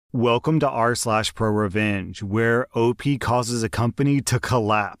Welcome to r/Prorevenge, where OP causes a company to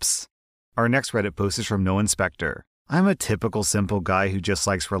collapse. Our next Reddit post is from No Inspector. I'm a typical simple guy who just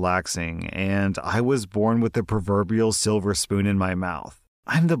likes relaxing, and I was born with the proverbial silver spoon in my mouth.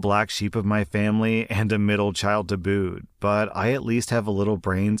 I'm the black sheep of my family and a middle child to boot, but I at least have a little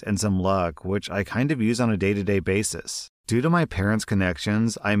brains and some luck, which I kind of use on a day-to-day basis. Due to my parents'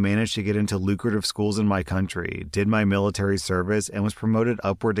 connections, I managed to get into lucrative schools in my country, did my military service, and was promoted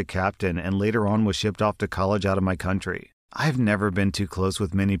upward to captain, and later on was shipped off to college out of my country. I've never been too close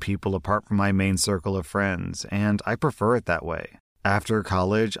with many people apart from my main circle of friends, and I prefer it that way. After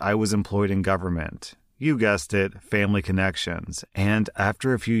college, I was employed in government. You guessed it, family connections. And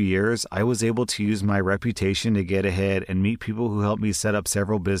after a few years, I was able to use my reputation to get ahead and meet people who helped me set up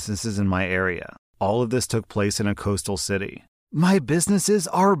several businesses in my area. All of this took place in a coastal city. My businesses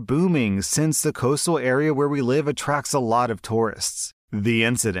are booming since the coastal area where we live attracts a lot of tourists. The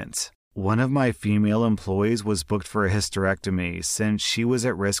incident. One of my female employees was booked for a hysterectomy since she was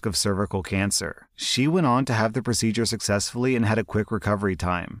at risk of cervical cancer. She went on to have the procedure successfully and had a quick recovery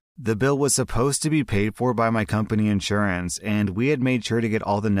time. The bill was supposed to be paid for by my company insurance, and we had made sure to get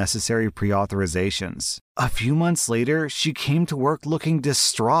all the necessary pre-authorizations. A few months later, she came to work looking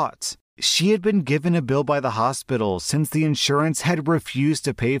distraught. She had been given a bill by the hospital since the insurance had refused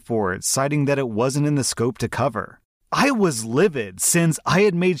to pay for it, citing that it wasn't in the scope to cover. I was livid since I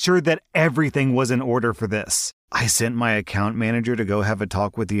had made sure that everything was in order for this. I sent my account manager to go have a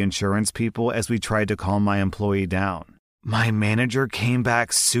talk with the insurance people as we tried to calm my employee down. My manager came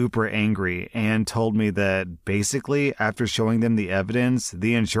back super angry and told me that basically, after showing them the evidence,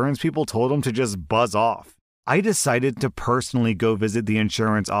 the insurance people told him to just buzz off. I decided to personally go visit the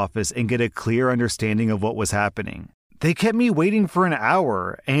insurance office and get a clear understanding of what was happening. They kept me waiting for an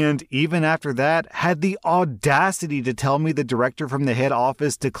hour, and even after that, had the audacity to tell me the director from the head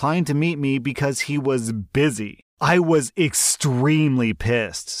office declined to meet me because he was busy. I was extremely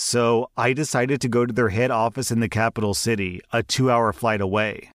pissed, so I decided to go to their head office in the capital city, a 2-hour flight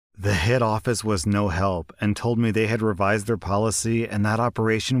away. The head office was no help and told me they had revised their policy and that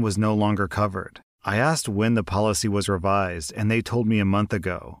operation was no longer covered. I asked when the policy was revised, and they told me a month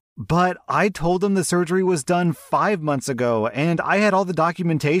ago. But I told them the surgery was done 5 months ago, and I had all the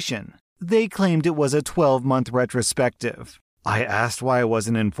documentation. They claimed it was a 12-month retrospective. I asked why I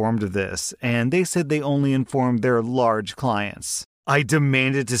wasn't informed of this, and they said they only informed their large clients. I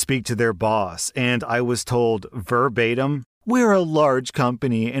demanded to speak to their boss, and I was told, verbatim, "We're a large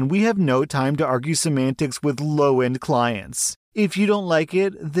company, and we have no time to argue semantics with low-end clients. If you don't like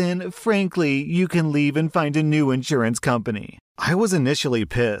it, then frankly, you can leave and find a new insurance company." I was initially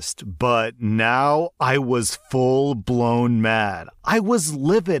pissed, but now I was full-blown mad. I was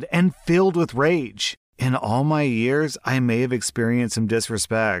livid and filled with rage. In all my years, I may have experienced some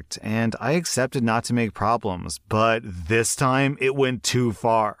disrespect, and I accepted not to make problems, but this time it went too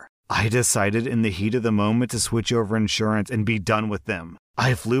far. I decided in the heat of the moment to switch over insurance and be done with them.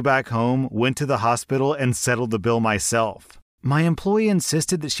 I flew back home, went to the hospital, and settled the bill myself. My employee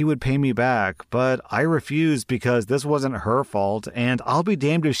insisted that she would pay me back, but I refused because this wasn't her fault, and I'll be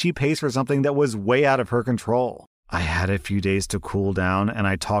damned if she pays for something that was way out of her control. I had a few days to cool down, and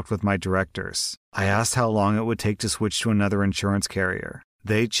I talked with my directors. I asked how long it would take to switch to another insurance carrier.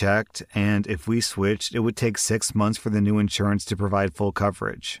 They checked, and if we switched, it would take 6 months for the new insurance to provide full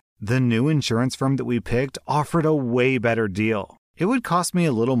coverage. The new insurance firm that we picked offered a way better deal. It would cost me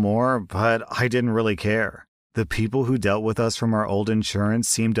a little more, but I didn't really care. The people who dealt with us from our old insurance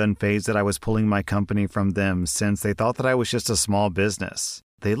seemed unfazed that I was pulling my company from them since they thought that I was just a small business.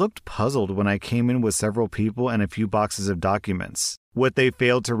 They looked puzzled when I came in with several people and a few boxes of documents. What they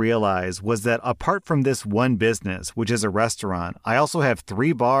failed to realize was that apart from this one business, which is a restaurant, I also have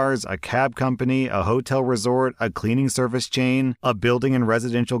 3 bars, a cab company, a hotel resort, a cleaning service chain, a building and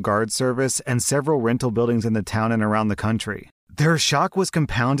residential guard service, and several rental buildings in the town and around the country. Their shock was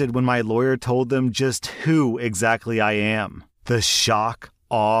compounded when my lawyer told them just who exactly I am. The shock,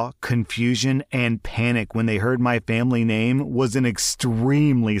 awe, confusion, and panic when they heard my family name was an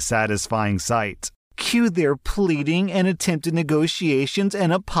extremely satisfying sight. Cue their pleading and attempted negotiations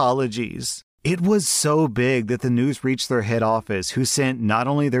and apologies. It was so big that the news reached their head office, who sent not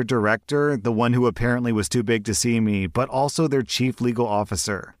only their director, the one who apparently was too big to see me, but also their chief legal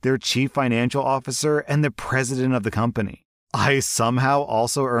officer, their chief financial officer, and the president of the company. I somehow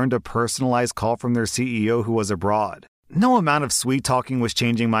also earned a personalized call from their CEO who was abroad. No amount of sweet talking was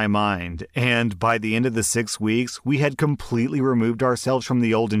changing my mind, and by the end of the 6 weeks, we had completely removed ourselves from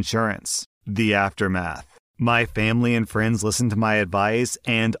the old insurance. The aftermath. My family and friends listened to my advice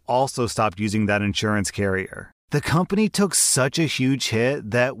and also stopped using that insurance carrier. The company took such a huge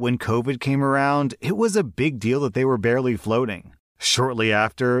hit that when COVID came around, it was a big deal that they were barely floating. Shortly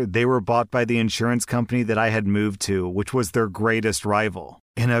after, they were bought by the insurance company that I had moved to, which was their greatest rival.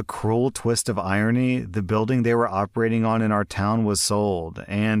 In a cruel twist of irony, the building they were operating on in our town was sold,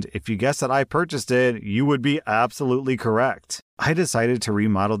 and if you guessed that I purchased it, you would be absolutely correct. I decided to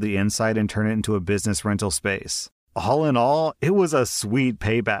remodel the inside and turn it into a business rental space. All in all, it was a sweet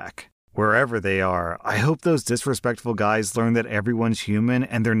payback. Wherever they are, I hope those disrespectful guys learn that everyone's human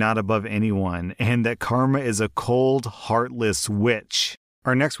and they're not above anyone, and that karma is a cold, heartless witch.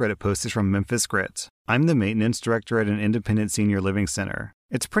 Our next Reddit post is from Memphis Grit. I'm the maintenance director at an independent senior living center.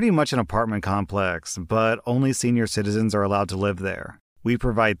 It's pretty much an apartment complex, but only senior citizens are allowed to live there. We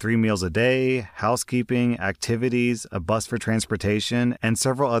provide 3 meals a day, housekeeping, activities, a bus for transportation, and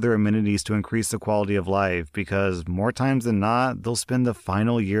several other amenities to increase the quality of life because more times than not, they'll spend the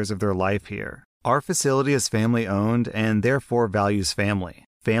final years of their life here. Our facility is family-owned and therefore values family.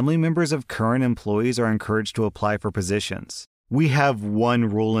 Family members of current employees are encouraged to apply for positions. We have one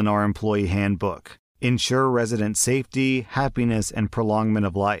rule in our employee handbook: ensure resident safety, happiness, and prolongment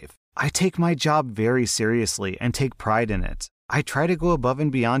of life. I take my job very seriously and take pride in it. I try to go above and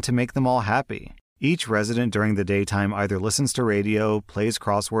beyond to make them all happy. Each resident during the daytime either listens to radio, plays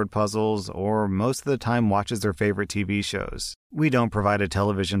crossword puzzles, or most of the time watches their favorite TV shows. We don't provide a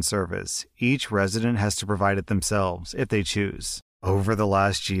television service. Each resident has to provide it themselves, if they choose. Over the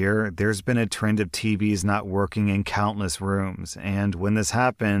last year, there's been a trend of TVs not working in countless rooms, and when this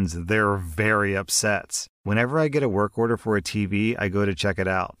happens, they're very upset. Whenever I get a work order for a TV, I go to check it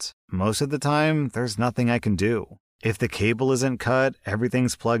out. Most of the time, there's nothing I can do. If the cable isn't cut,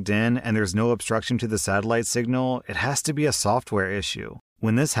 everything's plugged in, and there's no obstruction to the satellite signal, it has to be a software issue.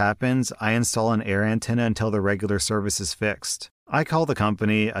 When this happens, I install an air antenna until the regular service is fixed. I call the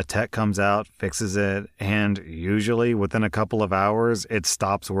company, a tech comes out, fixes it, and usually within a couple of hours, it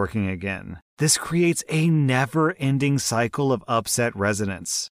stops working again. This creates a never-ending cycle of upset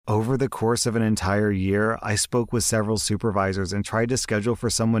residents. Over the course of an entire year, I spoke with several supervisors and tried to schedule for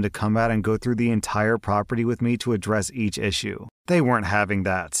someone to come out and go through the entire property with me to address each issue. They weren't having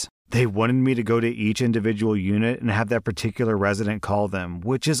that. They wanted me to go to each individual unit and have that particular resident call them,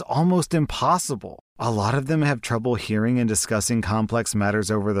 which is almost impossible. A lot of them have trouble hearing and discussing complex matters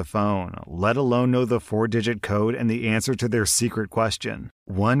over the phone, let alone know the 4-digit code and the answer to their secret question.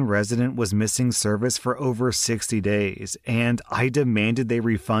 One resident was missing service for over 60 days, and I demanded they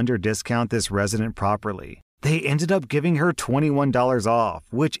refund or discount this resident properly. They ended up giving her $21 off,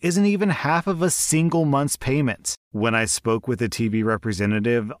 which isn't even half of a single month's payment. When I spoke with a TV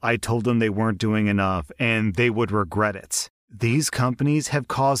representative, I told them they weren't doing enough and they would regret it. These companies have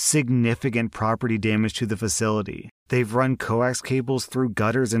caused significant property damage to the facility. They've run coax cables through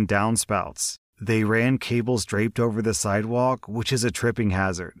gutters and downspouts. They ran cables draped over the sidewalk, which is a tripping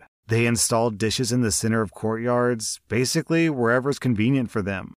hazard. They installed dishes in the center of courtyards, basically wherever's convenient for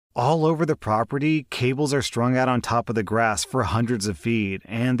them. All over the property, cables are strung out on top of the grass for hundreds of feet,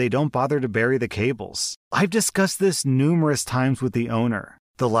 and they don't bother to bury the cables. I've discussed this numerous times with the owner.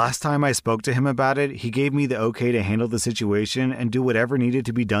 The last time I spoke to him about it, he gave me the okay to handle the situation and do whatever needed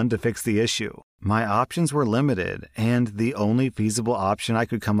to be done to fix the issue. My options were limited, and the only feasible option I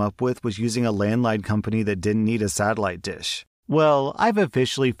could come up with was using a landline company that didn't need a satellite dish. Well, I've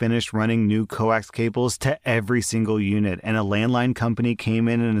officially finished running new coax cables to every single unit, and a landline company came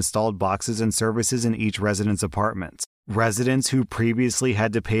in and installed boxes and services in each resident's apartment. Residents who previously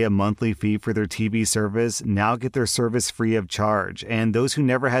had to pay a monthly fee for their TV service now get their service free of charge, and those who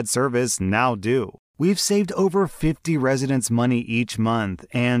never had service now do. We've saved over 50 residents money each month,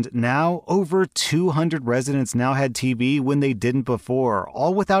 and now over 200 residents now had TV when they didn't before,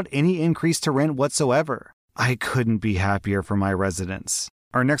 all without any increase to rent whatsoever. I couldn't be happier for my residents.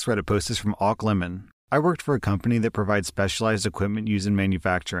 Our next Reddit post is from Awk Lemon. I worked for a company that provides specialized equipment used in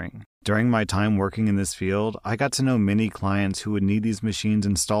manufacturing. During my time working in this field, I got to know many clients who would need these machines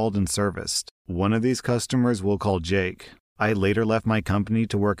installed and serviced. One of these customers we'll call Jake. I later left my company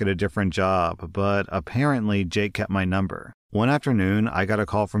to work at a different job, but apparently Jake kept my number. One afternoon, I got a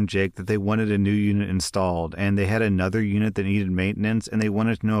call from Jake that they wanted a new unit installed, and they had another unit that needed maintenance, and they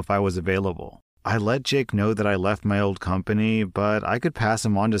wanted to know if I was available. I let Jake know that I left my old company, but I could pass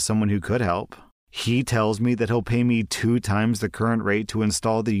him on to someone who could help. He tells me that he'll pay me 2 times the current rate to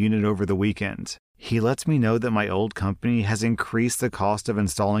install the unit over the weekend. He lets me know that my old company has increased the cost of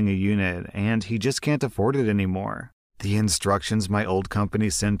installing a unit, and he just can't afford it anymore. The instructions my old company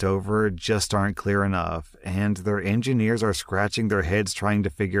sent over just aren't clear enough, and their engineers are scratching their heads trying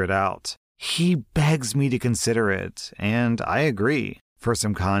to figure it out. He begs me to consider it, and I agree. For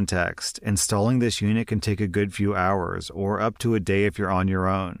some context, installing this unit can take a good few hours or up to a day if you're on your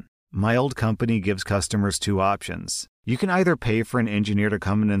own. My old company gives customers two options. You can either pay for an engineer to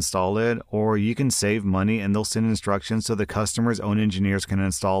come and install it, or you can save money and they'll send instructions so the customer's own engineers can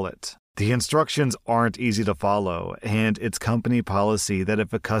install it. The instructions aren't easy to follow, and it's company policy that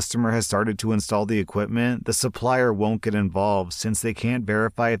if a customer has started to install the equipment, the supplier won't get involved since they can't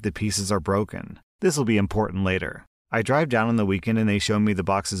verify if the pieces are broken. This will be important later. I drive down on the weekend and they show me the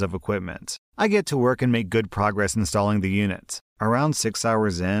boxes of equipment. I get to work and make good progress installing the unit. Around 6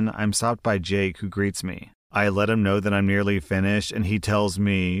 hours in, I'm stopped by Jake, who greets me. I let him know that I'm nearly finished and he tells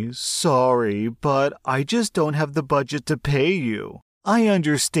me, "Sorry, but I just don't have the budget to pay you. I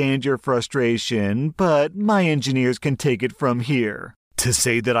understand your frustration, but my engineers can take it from here." To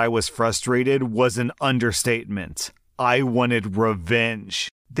say that I was frustrated was an understatement. I wanted revenge.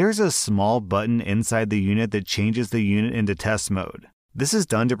 There's a small button inside the unit that changes the unit into test mode. This is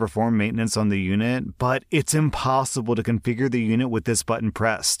done to perform maintenance on the unit, but it's impossible to configure the unit with this button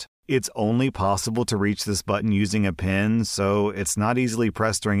pressed. It's only possible to reach this button using a pin, so it's not easily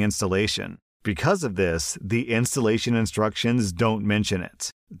pressed during installation. Because of this, the installation instructions don't mention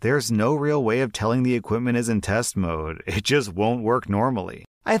it. There's no real way of telling the equipment is in test mode. It just won't work normally.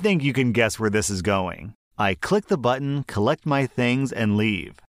 I think you can guess where this is going. I click the button, collect my things, and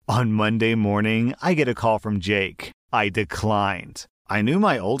leave. On Monday morning, I get a call from Jake. I declined. I knew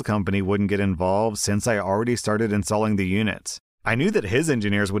my old company wouldn't get involved since I already started installing the unit. I knew that his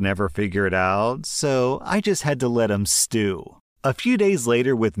engineers would never figure it out, so I just had to let him stew. A few days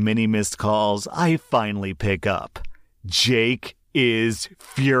later, with many missed calls, I finally pick up. Jake is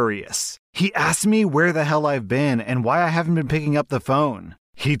furious. He asks me where the hell I've been and why I haven't been picking up the phone.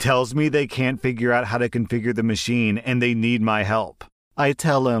 He tells me they can't figure out how to configure the machine and they need my help. I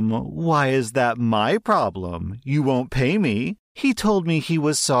tell him, "Why is that my problem? You won't pay me." He told me he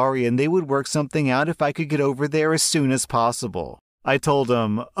was sorry and they would work something out if I could get over there as soon as possible. I told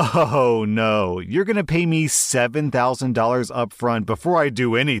him, "Oh no, you're going to pay me $7,000 up front before I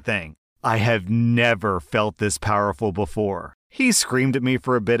do anything." I have never felt this powerful before. He screamed at me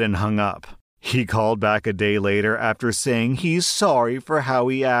for a bit and hung up. He called back a day later after saying he's sorry for how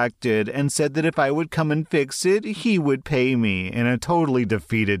he acted and said that if I would come and fix it, he would pay me in a totally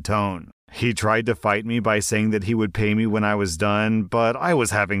defeated tone. He tried to fight me by saying that he would pay me when I was done, but I was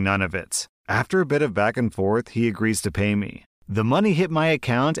having none of it. After a bit of back and forth, he agrees to pay me. The money hit my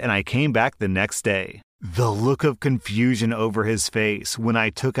account and I came back the next day. The look of confusion over his face when I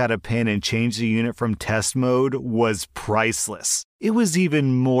took out a pin and changed the unit from test mode was priceless. It was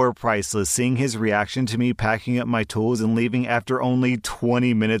even more priceless seeing his reaction to me packing up my tools and leaving after only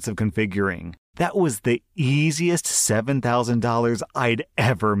 20 minutes of configuring. That was the easiest $7,000 I'd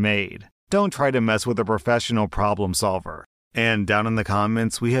ever made. Don't try to mess with a professional problem solver. And down in the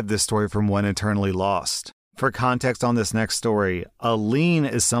comments, we have this story from One Eternally Lost. For context on this next story, a lien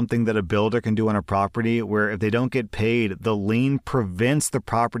is something that a builder can do on a property where if they don't get paid, the lien prevents the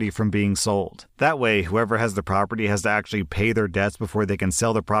property from being sold. That way, whoever has the property has to actually pay their debts before they can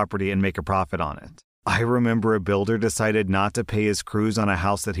sell the property and make a profit on it. I remember a builder decided not to pay his crews on a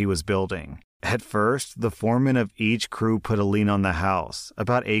house that he was building. At first, the foreman of each crew put a lien on the house,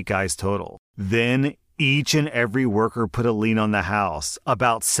 about 8 guys total. Then, each and every worker put a lien on the house,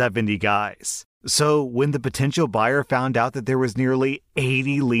 about 70 guys. So when the potential buyer found out that there was nearly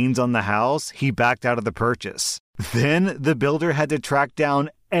 80 liens on the house, he backed out of the purchase. Then the builder had to track down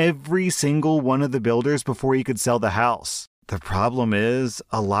every single one of the builders before he could sell the house. The problem is,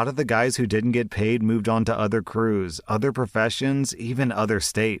 a lot of the guys who didn't get paid moved on to other crews, other professions, even other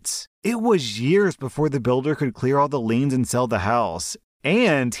states. It was years before the builder could clear all the liens and sell the house,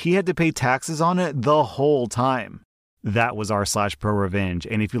 and he had to pay taxes on it the whole time. That was r/Prorevenge,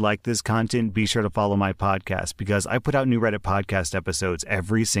 and if you like this content, be sure to follow my podcast because I put out new Reddit podcast episodes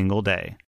every single day.